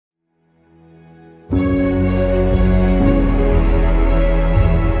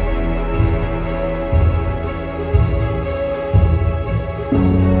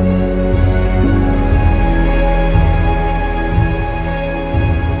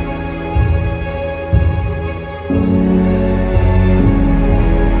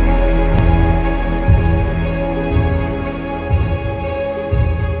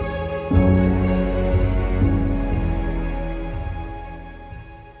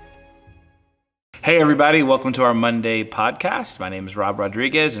Hey everybody, welcome to our Monday podcast. My name is Rob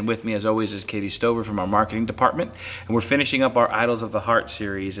Rodriguez, and with me as always is Katie Stover from our marketing department. And we're finishing up our Idols of the Heart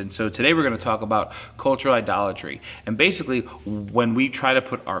series. And so today we're going to talk about cultural idolatry. And basically when we try to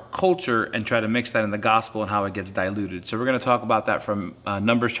put our culture and try to mix that in the gospel and how it gets diluted. So we're going to talk about that from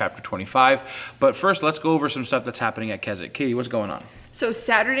Numbers chapter 25. But first, let's go over some stuff that's happening at Keswick. Katie, what's going on? So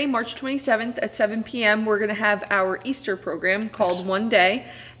Saturday, March 27th at 7 p.m., we're going to have our Easter program called One Day.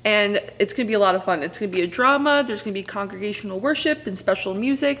 And it's going to be a lot of fun. It's going to be a drama. There's going to be congregational worship and special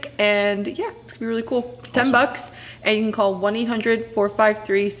music. And yeah, it's going to be really cool. It's $10. And you can call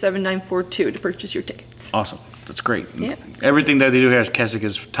 1-800-453-7942 to purchase your tickets. Awesome. That's great. Yeah. Everything that they do here at Keswick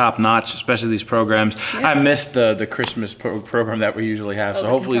is top notch, especially these programs. Yeah. I missed the Christmas program that we usually have. So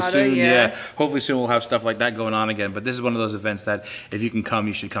hopefully soon, hopefully soon we'll have stuff like that going on again. But this is one of those events that if you can come,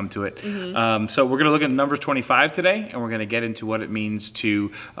 you should come to it. So we're going to look at Numbers 25 today, and we're going to get into what it means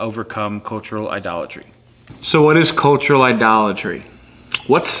to overcome cultural idolatry. So what is cultural idolatry?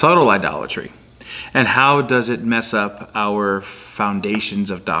 What's subtle idolatry? And how does it mess up our foundations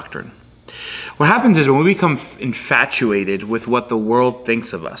of doctrine? What happens is when we become infatuated with what the world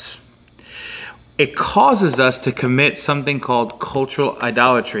thinks of us, it causes us to commit something called cultural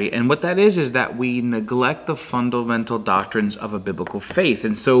idolatry. And what that is that we neglect the fundamental doctrines of a biblical faith.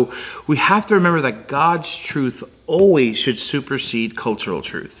 And so we have to remember that God's truth always should supersede cultural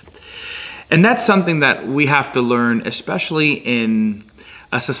truth. And that's something that we have to learn, especially in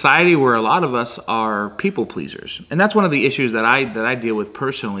a society where a lot of us are people pleasers. And that's one of the issues that I deal with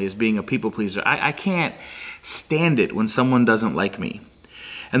personally, is being a people pleaser. I can't stand it when someone doesn't like me.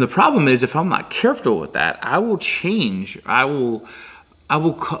 And the problem is, if I'm not careful with that, I will change. I will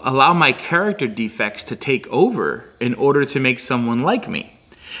allow my character defects to take over in order to make someone like me.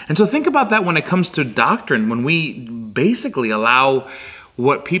 And so think about that when it comes to doctrine, when we basically allow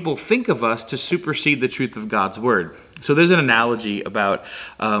what people think of us to supersede the truth of God's word. So there's an analogy about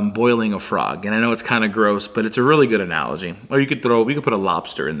boiling a frog, and I know it's kind of gross, but it's a really good analogy. Or we could put a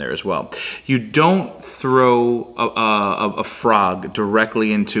lobster in there as well. You don't throw a frog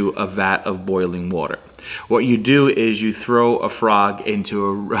directly into a vat of boiling water. What you do is you throw a frog into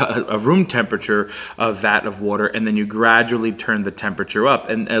a room temperature vat of water, and then you gradually turn the temperature up.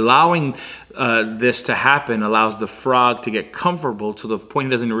 And allowing this to happen allows the frog to get comfortable to the point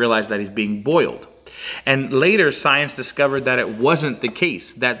he doesn't realize that he's being boiled. And later, science discovered that it wasn't the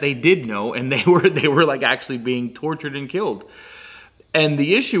case, that they did know, and they were like actually being tortured and killed. And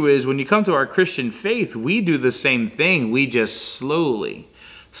the issue is, when you come to our Christian faith, we do the same thing. We just slowly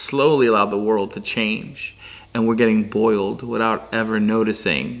allow the world to change, and we're getting boiled without ever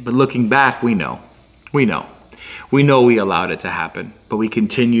noticing. But looking back, we know we allowed it to happen, but we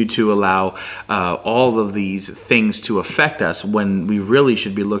continue to allow all of these things to affect us when we really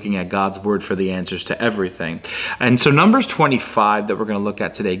should be looking at God's word for the answers to everything. And so Numbers 25 that we're going to look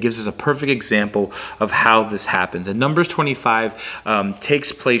at today gives us a perfect example of how this happens. And Numbers 25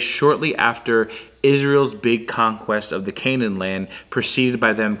 takes place shortly after Israel's big conquest of the Canaan land, preceded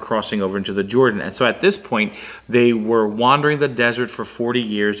by them crossing over into the Jordan. And so at this point, they were wandering the desert for 40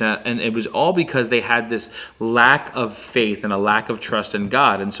 years, and it was all because they had this lack of faith and a lack of trust in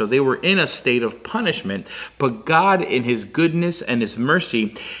God. And so they were in a state of punishment, but God, in his goodness and his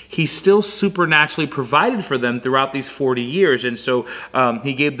mercy, he still supernaturally provided for them throughout these 40 years. And so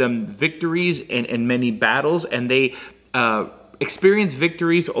he gave them victories in many battles, and they experienced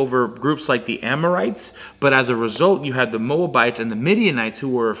victories over groups like the Amorites, but as a result, you had the Moabites and the Midianites who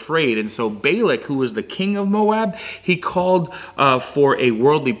were afraid. And so Balak, who was the king of Moab, he called for a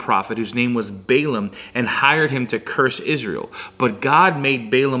worldly prophet whose name was Balaam and hired him to curse Israel. But God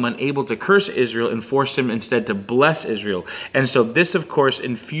made Balaam unable to curse Israel and forced him instead to bless Israel. And so this, of course,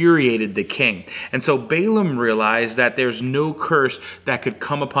 infuriated the king. And so Balaam realized that there's no curse that could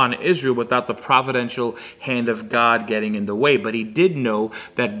come upon Israel without the providential hand of God getting in the way. But he did know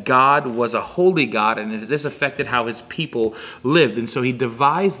that God was a holy God, and this affected how his people lived. And so he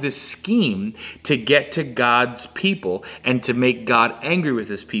devised this scheme to get to God's people and to make God angry with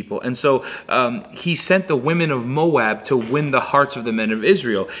his people. And so he sent the women of Moab to win the hearts of the men of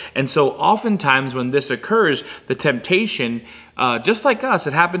Israel. And so oftentimes when this occurs, the temptation, just like us,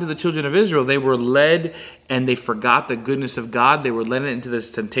 it happened to the children of Israel. They were led and they forgot the goodness of God. They were led into this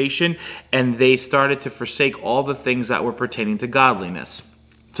temptation, and they started to forsake all the things that were pertaining to godliness.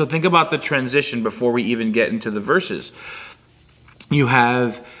 So think about the transition before we even get into the verses. You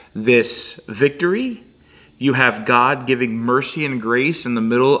have this victory. You have God giving mercy and grace in the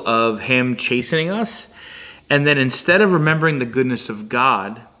middle of him chastening us. And then instead of remembering the goodness of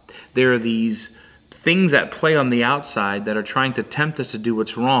God, there are these things at play on the outside that are trying to tempt us to do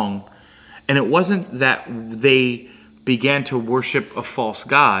what's wrong. And it wasn't that they began to worship a false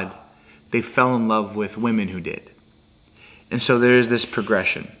god. They fell in love with women who did. And so there is this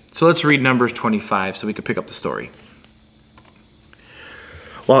progression. So let's read Numbers 25 so we can pick up the story.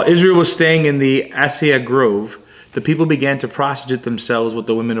 While Israel was staying in the Assia Grove, the people began to prostitute themselves with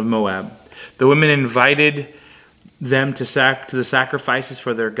the women of Moab. The women invited them to the sacrifices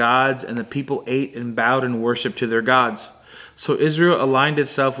for their gods, and the people ate and bowed in worship to their gods. So Israel aligned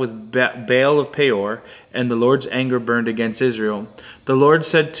itself with Baal of Peor, and the Lord's anger burned against Israel. The Lord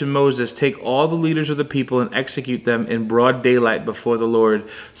said to Moses, "Take all the leaders of the people and execute them in broad daylight before the Lord,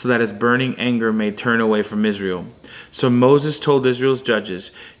 so that his burning anger may turn away from Israel." So Moses told Israel's judges,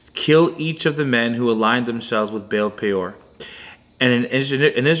 "Kill each of the men who aligned themselves with Baal Peor." And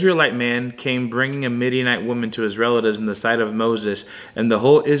an Israelite man came bringing a Midianite woman to his relatives in the sight of Moses and the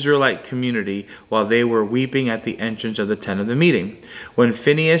whole Israelite community while they were weeping at the entrance of the tent of the meeting. When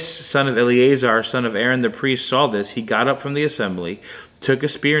Phinehas, son of Eleazar, son of Aaron the priest, saw this, he got up from the assembly, took a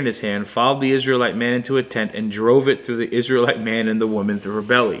spear in his hand, followed the Israelite man into a tent, and drove it through the Israelite man and the woman through her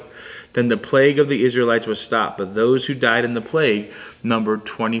belly. Then the plague of the Israelites was stopped, but those who died in the plague numbered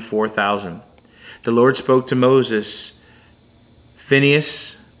 24,000. The Lord spoke to Moses,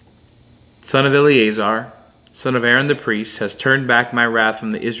 "Phinehas, son of Eleazar, son of Aaron the priest, has turned back my wrath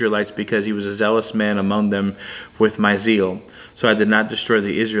from the Israelites because he was a zealous man among them with my zeal. So I did not destroy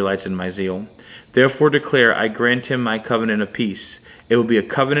the Israelites in my zeal. Therefore declare, I grant him my covenant of peace. It will be a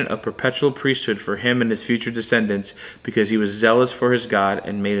covenant of perpetual priesthood for him and his future descendants, because he was zealous for his God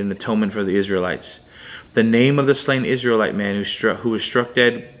and made an atonement for the Israelites." The name of the slain Israelite man who was struck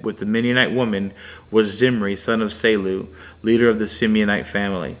dead with the Midianite woman was Zimri, son of Salu, leader of the Simeonite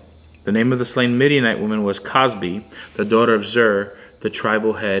family. The name of the slain Midianite woman was Cosbi, the daughter of Zur, the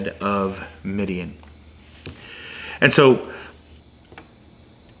tribal head of Midian. And so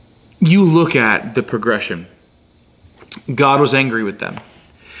you look at the progression. God was angry with them.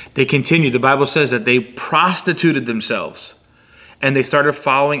 They continued. The Bible says that they prostituted themselves and they started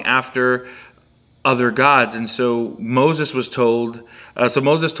following after other gods. And so Moses told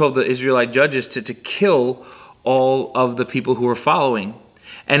the Israelite judges to kill all of the people who were following.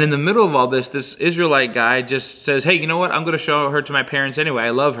 And in the middle of all this Israelite guy just says, "Hey, you know what? I'm going to show her to my parents anyway. I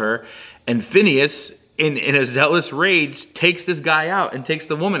love her." And Phinehas, in a zealous rage, takes this guy out and takes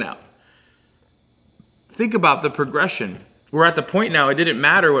the woman out. Think about the progression. We're at the point now, it didn't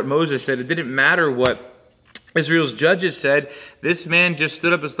matter what Moses said. It didn't matter what Israel's judges said. This man just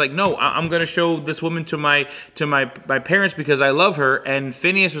stood up. It's like, "No, I'm going to show this woman to my parents because I love her." And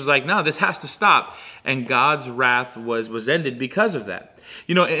Phinehas was like, "No, this has to stop." And God's wrath was ended because of that.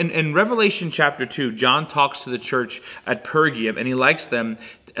 You know, in Revelation chapter 2, John talks to the church at Pergium, and he likens them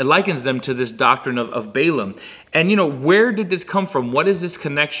to this doctrine of Balaam. And, you know, where did this come from? What is this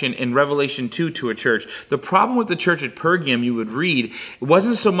connection in Revelation 2 to a church? The problem with the church at Pergium, you would read, it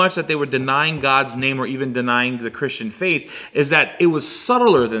wasn't so much that they were denying God's name or even denying the Christian faith, is that it was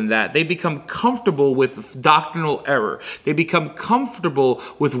subtler than that. They become comfortable with doctrinal error. They become comfortable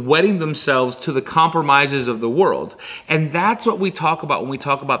with wedding themselves to the compromises of the world. And that's what we talk about when we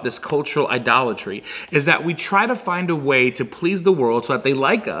talk about this cultural idolatry, is that we try to find a way to please the world so that they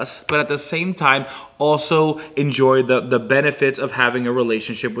like us, but at the same time also enjoy the benefits of having a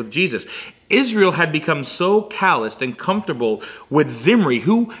relationship with Jesus. Israel had become so calloused and comfortable with Zimri,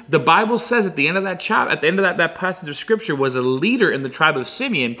 who the Bible says at the end of that chapter, at the end of that passage of scripture, was a leader in the tribe of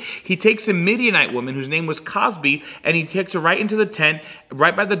Simeon. He takes a Midianite woman whose name was Cosbi, and he takes her right into the tent,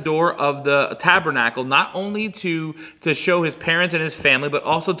 right by the door of the tabernacle, not only to show his parents and his family, but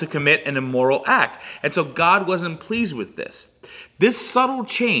also to commit an immoral act. And so God wasn't pleased with this. This subtle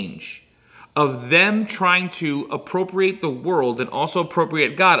change of them trying to appropriate the world and also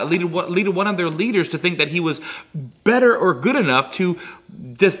appropriate God leaded one of their leaders to think that he was better or good enough to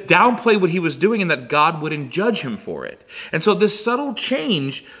just downplay what he was doing and that God wouldn't judge him for it. And so this subtle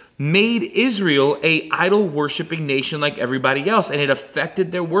change made Israel a idol-worshiping nation like everybody else, and it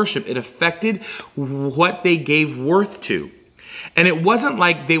affected their worship. It affected what they gave worth to. And it wasn't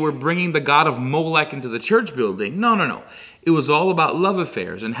like they were bringing the god of Molech into the church building. No. It was all about love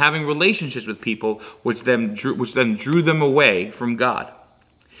affairs and having relationships with people, which then drew them away from God.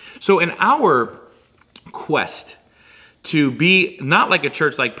 So in our quest to be not like a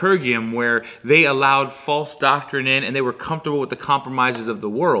church like Pergium, where they allowed false doctrine in and they were comfortable with the compromises of the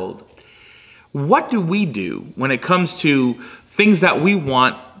world, what do we do when it comes to things that we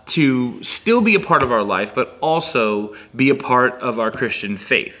want to still be a part of our life, but also be a part of our Christian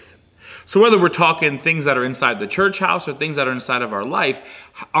faith? So whether we're talking things that are inside the church house or things that are inside of our life,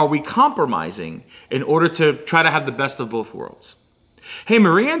 are we compromising in order to try to have the best of both worlds? Hey,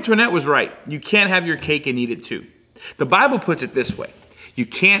 Marie Antoinette was right. You can't have your cake and eat it too. The Bible puts it this way. You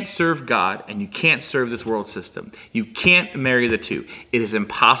can't serve God and you can't serve this world system. You can't marry the two. It is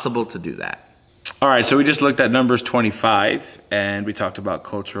impossible to do that. All right, so we just looked at Numbers 25 and we talked about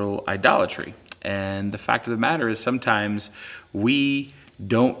cultural idolatry. And the fact of the matter is sometimes we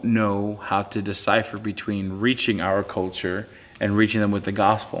don't know how to decipher between reaching our culture and reaching them with the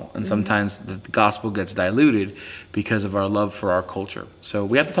gospel. And sometimes the gospel gets diluted because of our love for our culture. So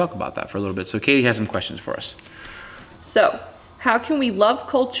we have to talk about that for a little bit. So Katie has some questions for us. So, how can we love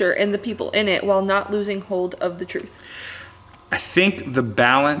culture and the people in it while not losing hold of the truth? I think the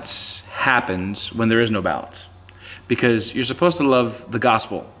balance happens when there is no balance. Because you're supposed to love the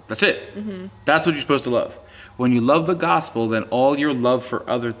gospel. That's it. That's what you're supposed to love. When you love the gospel, then all your love for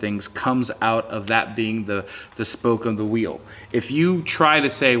other things comes out of that being the spoke of the wheel. If you try to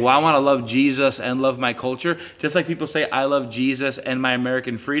say, well, I want to love Jesus and love my culture, just like people say, I love Jesus and my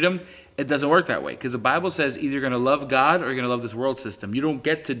American freedom, it doesn't work that way, because the Bible says either you're going to love God or you're going to love this world system. You don't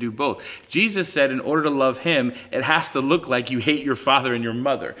get to do both. Jesus said in order to love him, it has to look like you hate your father and your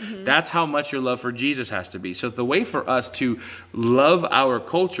mother. That's how much your love for Jesus has to be. So the way for us to love our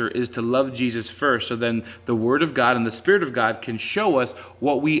culture is to love Jesus first. So then the Word of God and the Spirit of God can show us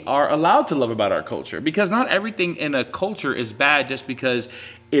what we are allowed to love about our culture. Because not everything in a culture is bad just because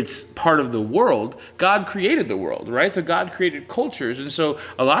it's part of the world. God created the world, right? So God created cultures. And so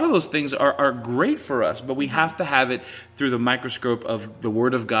a lot of those things are great for us, but we have to have it through the microscope of the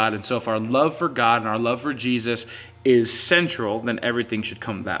Word of God. And so if our love for God and our love for Jesus is central, then everything should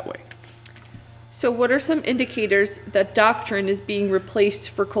come that way. So what are some indicators that doctrine is being replaced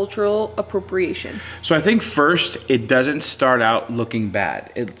for cultural appropriation? So I think first, it doesn't start out looking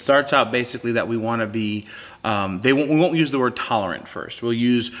bad. It starts out basically that we want to be, we won't use the word tolerant first. We'll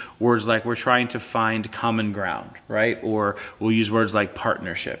use words like we're trying to find common ground, right? Or we'll use words like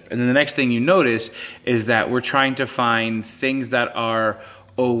partnership. And then the next thing you notice is that we're trying to find things that are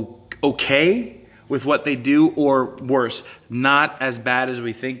okay with what they do, or worse, not as bad as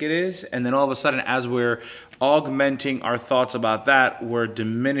we think it is. And then all of a sudden, as we're augmenting our thoughts about that, we're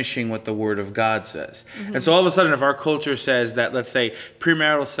diminishing what the Word of God says. And so all of a sudden, if our culture says that, let's say,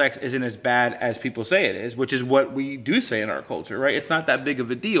 premarital sex isn't as bad as people say it is, which is what we do say in our culture, right? It's not that big of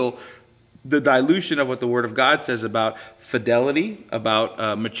a deal. The dilution of what the Word of God says about fidelity,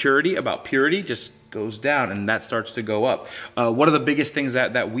 about maturity, about purity, just goes down, and that starts to go up. One of the biggest things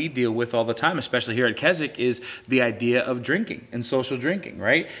that we deal with all the time, especially here at Keswick, is the idea of drinking and social drinking,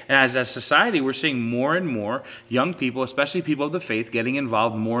 right? And as a society, we're seeing more and more young people, especially people of the faith, getting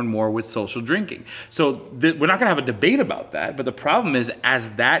involved more and more with social drinking. So we're not going to have a debate about that, but the problem is,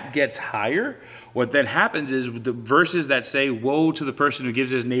 as that gets higher, what then happens is the verses that say, woe to the person who gives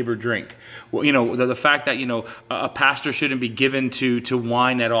his neighbor drink. Well, you know, the fact that, you know, a pastor shouldn't be given to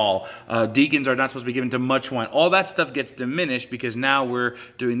wine at all. Deacons are not supposed to be given to much wine. All that stuff gets diminished because now we're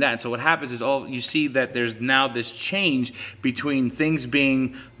doing that. And so what happens is you see that there's now this change between things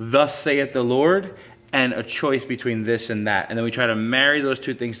being thus saith the Lord and a choice between this and that. And then we try to marry those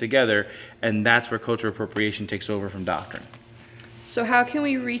two things together, and that's where cultural appropriation takes over from doctrine. So how can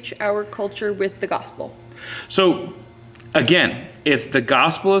we reach our culture with the gospel? So again, if the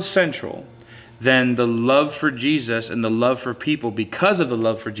gospel is central, then the love for Jesus and the love for people because of the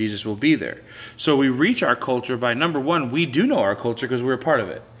love for Jesus will be there. So we reach our culture by, number one, we do know our culture because we're a part of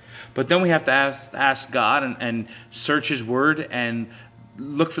it. But then we have to ask God and search His Word and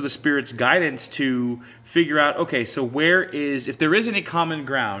look for the Spirit's guidance to figure out, okay, so if there is any common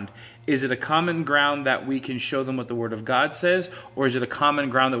ground, is it a common ground that we can show them what the Word of God says, or is it a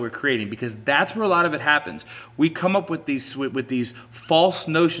common ground that we're creating? Because that's where a lot of it happens. We come up with these false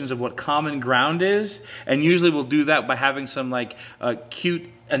notions of what common ground is, and usually we'll do that by having some like cute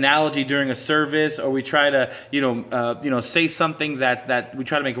analogy during a service, or we try to say something that we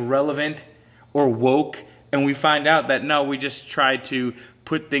try to make relevant or woke, and we find out that no, we just try to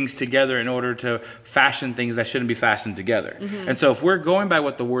put things together in order to fashion things that shouldn't be fashioned together. And so if we're going by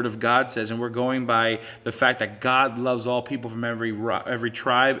what the Word of God says, and we're going by the fact that God loves all people from every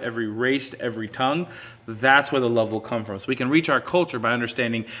tribe, every race, every tongue, that's where the love will come from. So we can reach our culture by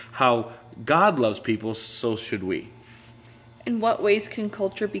understanding how God loves people, so should we. In what ways can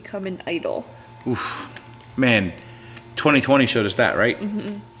culture become an idol? Oof, man, 2020 showed us that, right?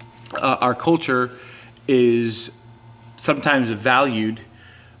 Our culture is sometimes valued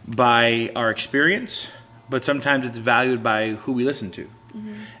by our experience, but sometimes it's valued by who we listen to.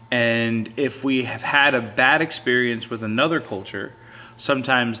 And if we have had a bad experience with another culture,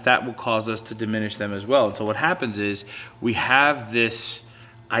 sometimes that will cause us to diminish them as well. And so what happens is we have this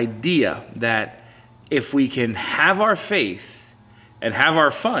idea that if we can have our faith and have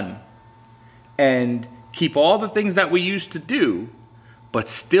our fun and keep all the things that we used to do, but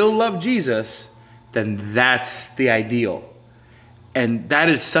still love Jesus, then that's the ideal. And that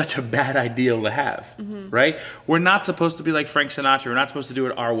is such a bad ideal to have, right? We're not supposed to be like Frank Sinatra. We're not supposed to do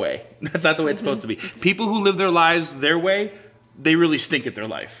it our way. That's not the way it's supposed to be. People who live their lives their way, they really stink at their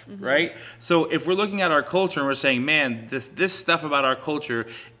life, right? So if we're looking at our culture and we're saying, man, this stuff about our culture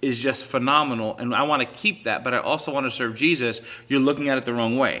is just phenomenal, and I want to keep that, but I also want to serve Jesus, you're looking at it the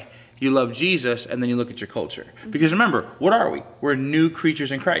wrong way. You love Jesus, and then you look at your culture. Because remember, what are we? We're new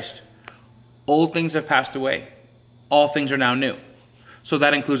creatures in Christ. Old things have passed away. All things are now new. So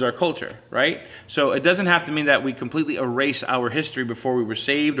that includes our culture, right? So it doesn't have to mean that we completely erase our history before we were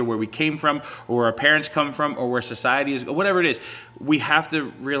saved, or where we came from, or where our parents come from, or where society is, or whatever it is. We have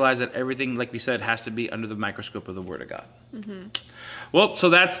to realize that everything, like we said, has to be under the microscope of the Word of God. Well, so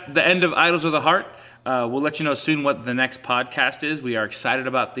that's the end of Idols of the Heart. We'll let you know soon what the next podcast is. We are excited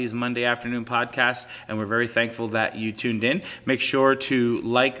about these Monday afternoon podcasts, and we're very thankful that you tuned in. Make sure to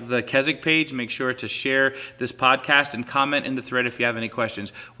like the Keswick page. Make sure to share this podcast and comment in the thread if you have any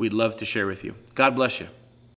questions. We'd love to share with you. God bless you.